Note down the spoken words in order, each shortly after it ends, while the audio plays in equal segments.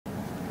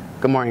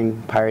Good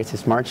morning, Pirates.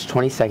 It's March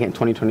 22nd,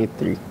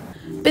 2023.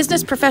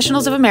 Business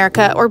Professionals of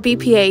America, or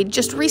BPA,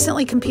 just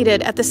recently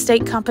competed at the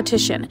state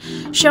competition.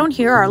 Shown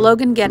here are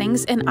Logan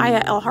Gettings and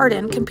Aya L.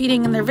 Harden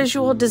competing in their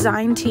visual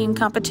design team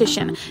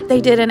competition.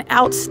 They did an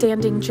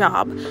outstanding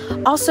job.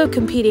 Also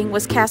competing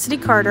was Cassidy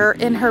Carter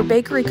in her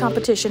bakery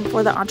competition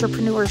for the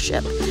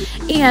entrepreneurship,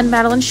 and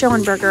Madeline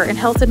Schoenberger in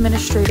health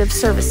administrative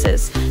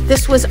services.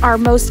 This was our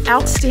most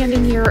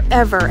outstanding year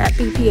ever at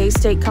BPA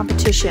state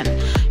competition.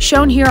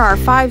 Shown here are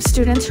 5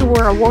 students who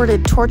were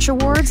awarded Torch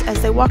Awards.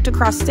 As they walked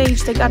across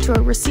stage, they got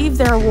to receive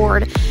their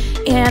award,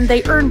 and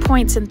they earned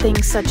points in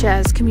things such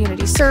as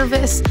community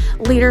service,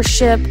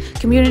 leadership,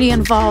 community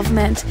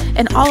involvement,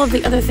 and all of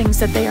the other things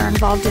that they are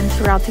involved in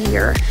throughout the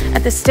year.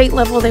 At the state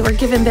level, they were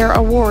given their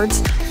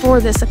awards for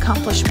this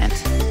accomplishment.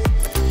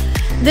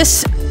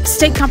 This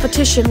state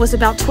competition was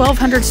about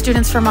 1,200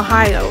 students from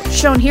Ohio.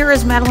 Shown here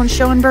is Madeline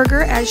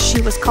Schoenberger as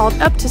she was called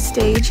up to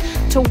stage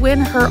to win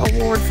her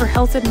award for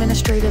health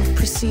administrative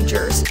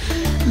procedures.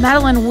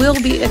 Madeline will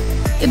be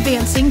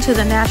advancing to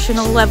the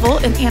national level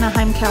in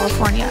Anaheim,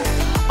 California.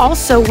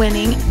 Also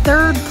winning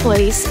 3rd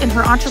place in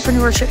her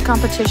entrepreneurship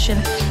competition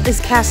is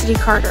Cassidy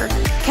Carter.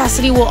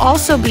 Cassidy will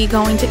also be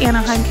going to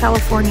Anaheim,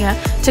 California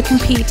to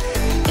compete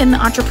in the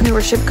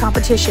entrepreneurship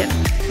competition.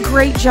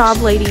 Great job,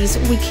 ladies.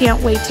 We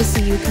can't wait to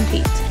see you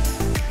compete.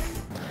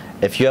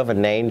 If you have a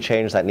name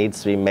change that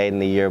needs to be made in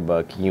the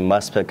yearbook, you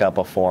must pick up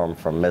a form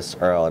from Miss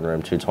Earl in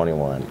room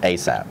 221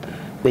 ASAP.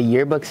 The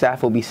yearbook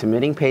staff will be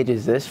submitting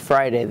pages this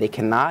Friday. They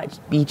cannot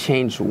be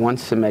changed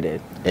once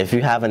submitted. If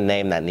you have a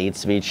name that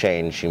needs to be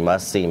changed, you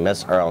must see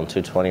Miss Earl in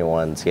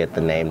 221 to get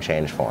the name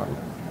change form.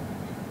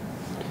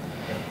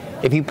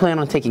 If you plan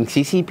on taking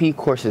CCP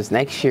courses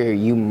next year,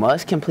 you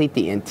must complete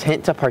the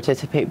intent to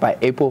participate by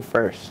April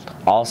 1st.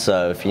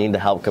 Also, if you need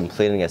help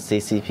completing a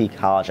CCP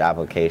college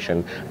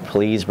application,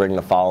 please bring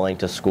the following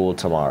to school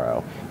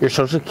tomorrow: Your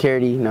social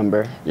security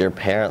number, your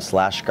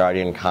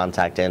parent/guardian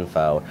contact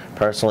info,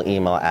 personal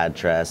email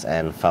address,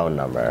 and phone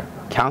number.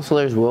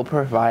 Counselors will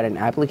provide an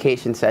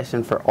application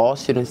session for all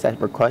students that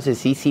requested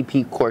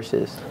CCP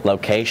courses.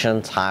 Location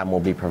and time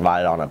will be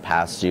provided on a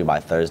pass due by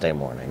Thursday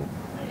morning.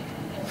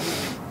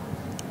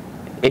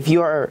 If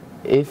you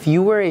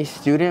were a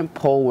student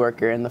poll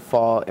worker in the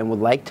fall and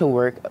would like to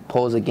work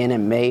polls again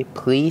in May,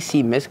 please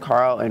see Miss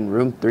Carl in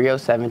room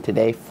 307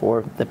 today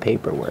for the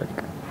paperwork.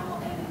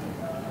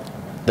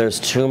 There's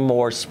 2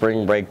 more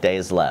spring break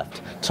days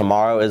left.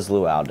 Tomorrow is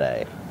Luau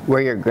Day.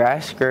 Wear your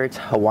grass skirts,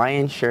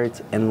 Hawaiian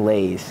shirts, and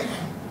leis.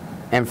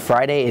 And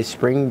Friday is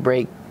spring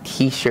break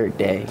t-shirt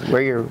day.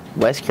 Wear your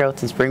West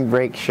Carrollton spring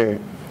break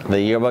shirt. The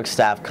yearbook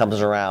staff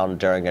comes around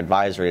during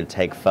advisory to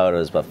take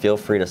photos, but feel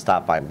free to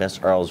stop by Miss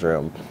Earl's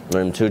room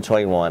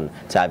 221,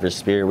 to have your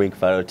Spirit Week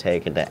photo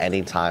taken at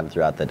any time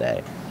throughout the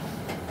day.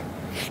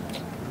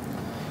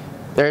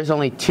 There's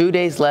only 2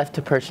 days left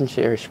to purchase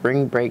your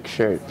spring break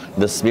shirt.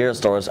 The Spirit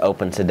store is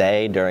open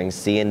today during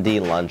C&D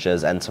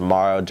lunches and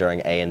tomorrow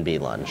during A&B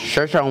lunch.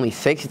 Shirts are only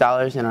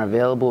 $6 and are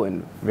available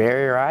in a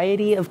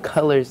variety of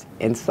colors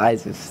and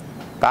sizes.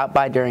 Stop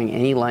by during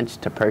any lunch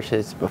to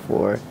purchase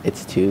before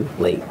it's too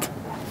late.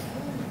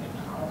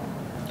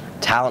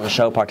 Talent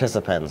show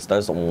participants,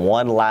 there's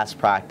one last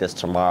practice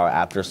tomorrow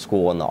after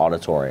school in the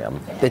auditorium.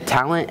 The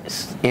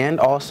Talent and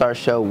All-Star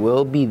Show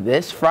will be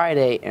this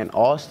Friday and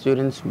all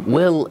students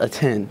will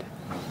attend.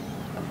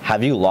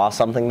 Have you lost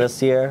something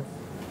this year?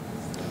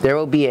 There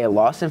will be a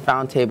lost and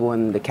found table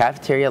in the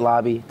cafeteria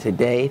lobby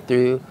today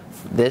through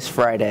this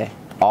Friday.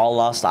 All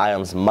lost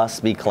items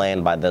must be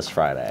claimed by this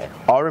Friday.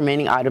 All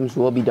remaining items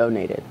will be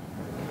donated.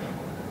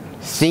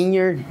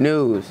 Senior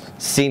news.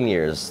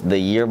 Seniors, the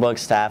yearbook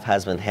staff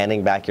has been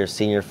handing back your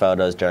senior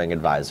photos during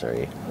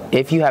advisory.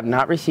 If you have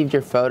not received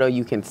your photo,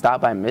 you can stop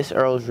by Miss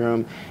Earl's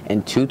room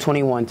in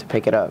 221 to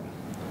pick it up.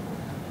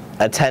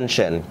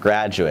 Attention,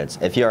 graduates.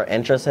 If you are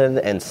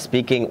interested in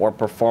speaking or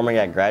performing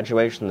at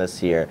graduation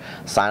this year,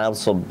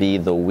 sign-ups will be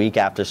the week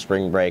after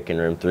spring break in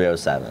room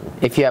 307.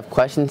 If you have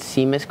questions,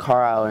 see Miss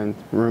Carl in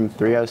room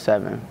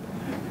 307.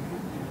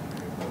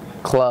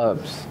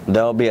 Clubs.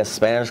 There will be a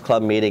Spanish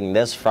club meeting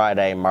this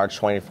Friday,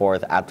 March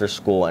 24th, after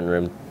school in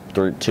room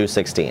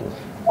 216.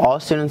 All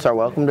students are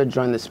welcome to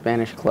join the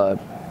Spanish club.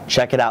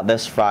 Check it out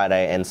this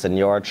Friday in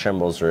Senora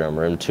Trimble's room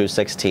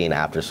 216,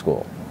 after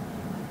school.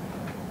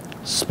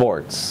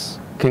 Sports.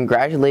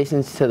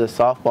 Congratulations to the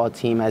softball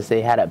team as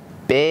they had a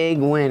big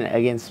win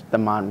against the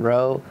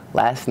Monroe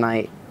last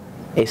night,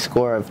 a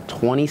score of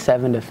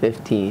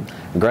 27-15.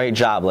 Great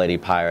job, Lady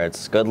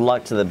Pirates. Good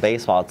luck to the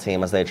baseball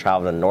team as they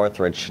travel to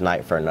Northridge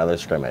tonight for another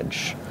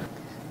scrimmage.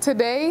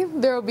 Today,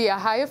 there will be a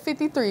high of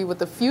 53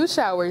 with a few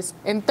showers,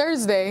 and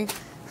Thursday,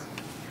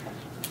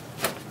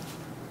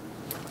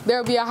 there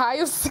will be a high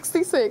of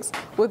 66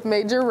 with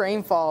major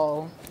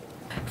rainfall.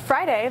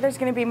 Friday, there's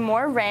going to be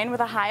more rain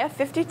with a high of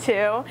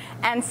 52,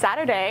 and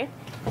Saturday,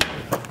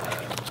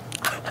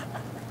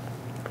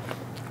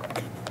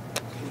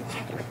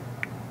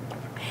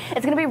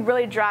 it's going to be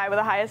really dry with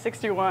a high of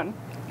 61.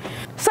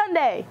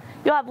 Sunday,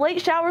 you'll have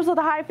late showers with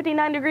a high of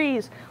 59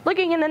 degrees.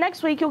 Looking in the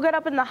next week, you'll get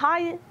up in the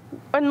high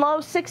and low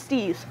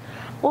 60s.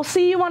 We'll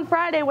see you on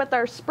Friday with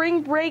our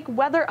spring break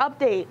weather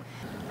update.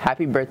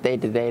 Happy birthday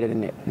today to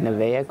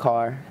Nevaeh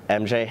Carr,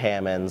 MJ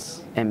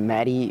Hammonds, and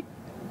Maddie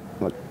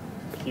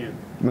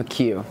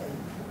McHugh,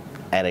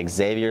 and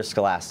Xavier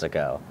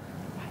Scholastico.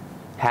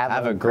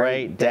 Have a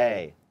great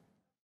day.